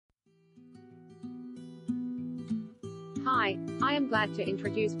Hi, I am glad to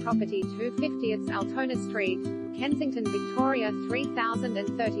introduce property 250th Altona Street, Kensington, Victoria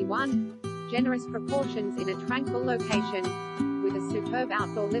 3031. Generous proportions in a tranquil location. With a superb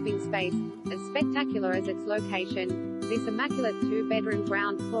outdoor living space, as spectacular as its location, this immaculate two-bedroom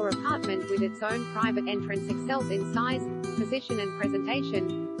ground-floor apartment with its own private entrance excels in size, position and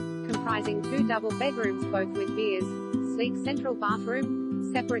presentation. Comprising 2 double bedrooms both with views, sleek central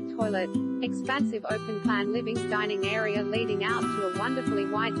bathroom, separate toilet, expansive open-plan living dining area leading out to a wonderfully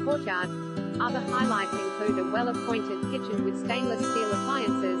wide courtyard. Other highlights include a well-appointed kitchen with stainless steel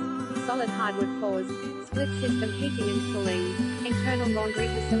appliances, solid hardwood floors, split-system heating and cooling, internal laundry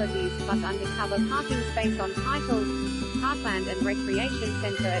facilities plus undercover parking space on title, parkland and recreation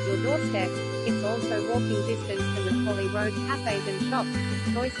center at your doorstep. It's also walking distance to Macaulay Road cafes and shops,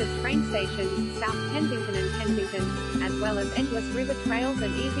 choice of train stations, South Kensington and Kensington, as well as endless river trails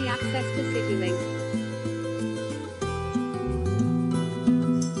and easy access to CityLink.